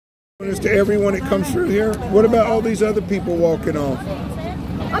To everyone that comes through here. What about all these other people walking off?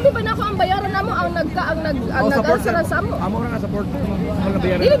 Abi ba na ko ang bayaran namo ang nag-answer sa amo. Amo ra nga support.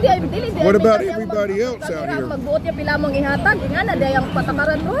 Dili. What about everybody else out here? Magbuot ya pila mong ihatag, ingana day ang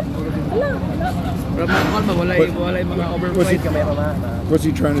patakaran doon. Wala mga overflight kamay pa. What's he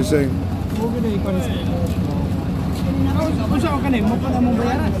trying to say?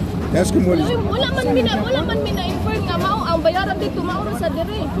 Ask him what he's... Wala man mina-inform nga mao ang bayaran dito maura sa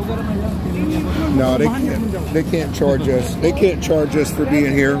dire. No, they can't charge us. They can't charge us for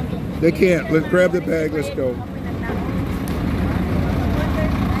being here. They can't. Let's grab the bag. Let's go.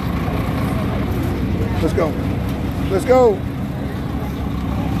 Let's go. Let's go.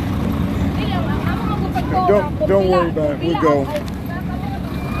 Don't worry about it. We'll go.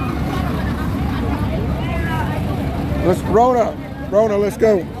 Let's Rona, let's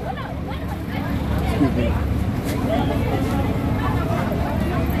go. Excuse me.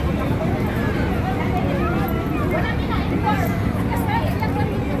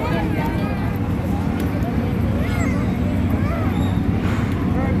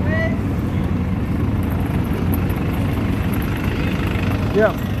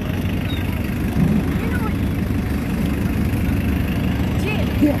 Yeah.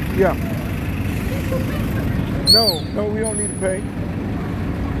 Yeah. No, we don't need to pay.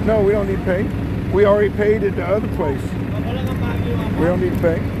 No, we don't need to pay. We already paid at the other place. We don't need to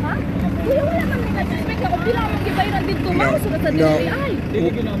pay. No.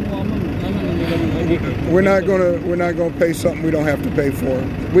 We're not gonna pay something we don't have to pay for.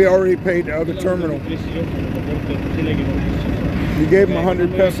 We already paid the other terminal. You gave him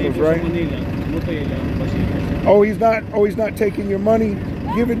 100 pesos, right? Oh, he's not taking your money.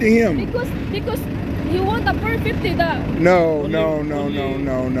 Give it to him. Because you want a per 50 No.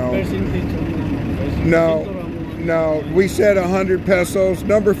 No, we said 100 pesos.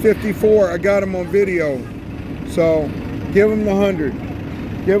 Number 54, I got him on video. So give him the 100.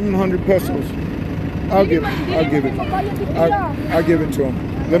 Give him 100 pesos. I'll give it. I'll give it to him.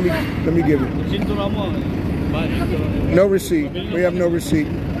 Let me give it. No receipt. We have no receipt.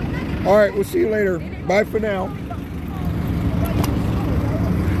 All right, we'll see you later. Bye for now.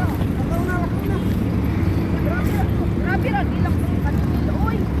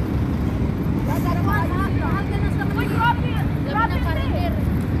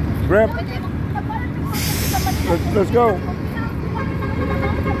 Grab. Let's go.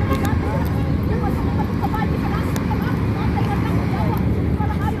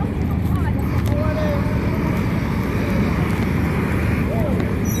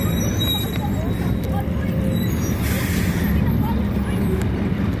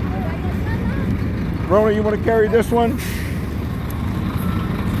 Rona, you want to carry this one?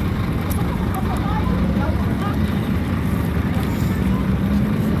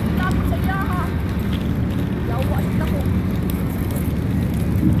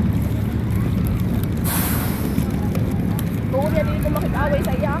 Dito makikaway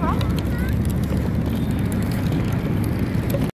sa iya ha.